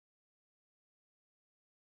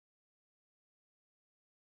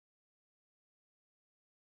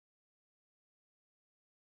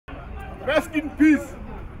Rest in peace.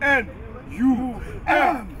 And you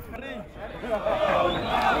am.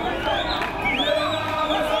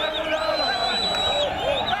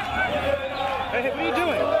 Hey, what are you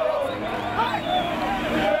doing?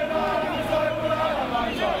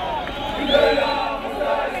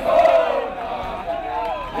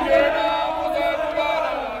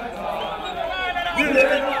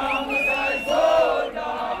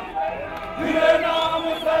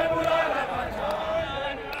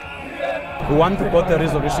 We want to get the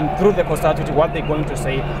resolution through the Cosatu to what they're going to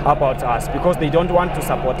say about us, because they don't want to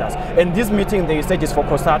support us. And this meeting, they said, is for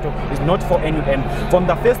Cosatu, it's not for NUM. From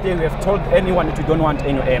the first day, we have told anyone that we don't want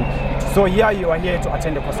NUM. So here you are here to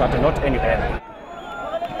attend the Cosatu, not NUM.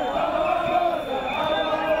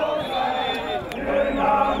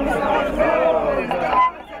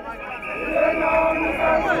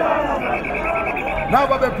 Now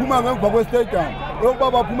babephuma ngemva kwestadium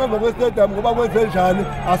lokubaba baphuma ngemva kwestadium ngoba kwenze njani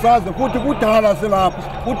asazi futhi kudala silapha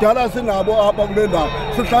kudala sinabo apha kule ndawo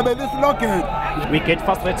sihlabela islogeni. We get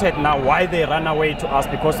frustrated now why they run away to us,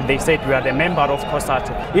 because they said we are the member of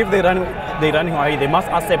Cosatu. If they're running away, they must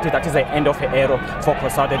accept it that is the end of the era for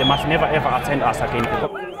Cosatu. They must never ever attend us again.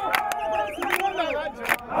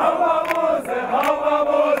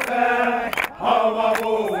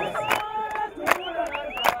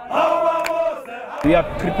 We are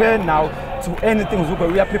prepared now to anything.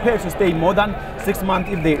 We are prepared to stay more than 6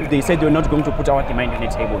 months if they said they're not going to put our demand on the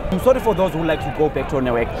table. I'm sorry for those who like to go back to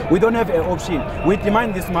work. We don't have an option. We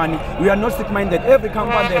demand this money. We are not sick-minded. Every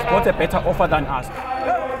company has got a better offer than us.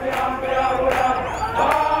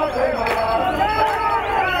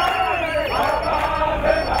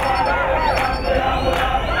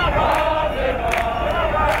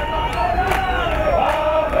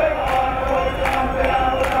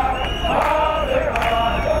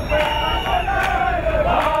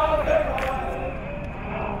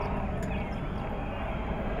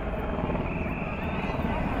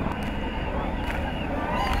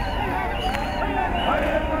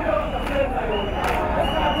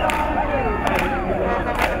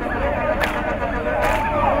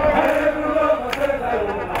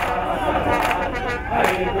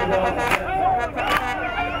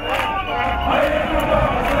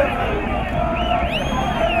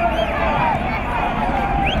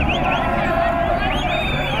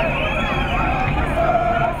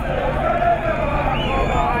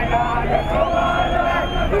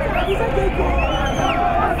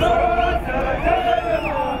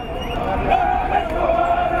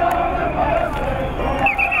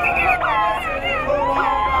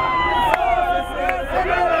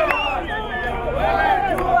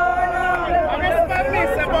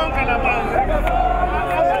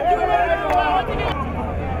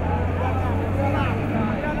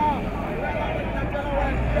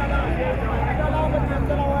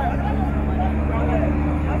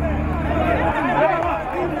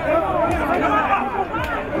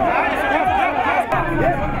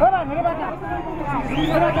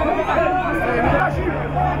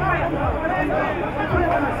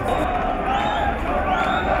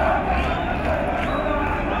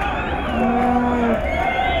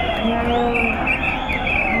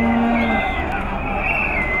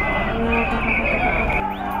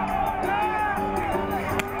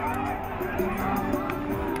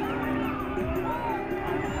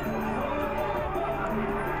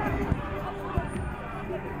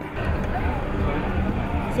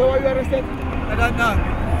 So are you arrested? I don't know.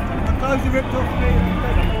 I close the ripped off me.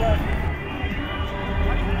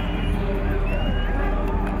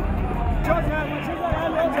 Cheers,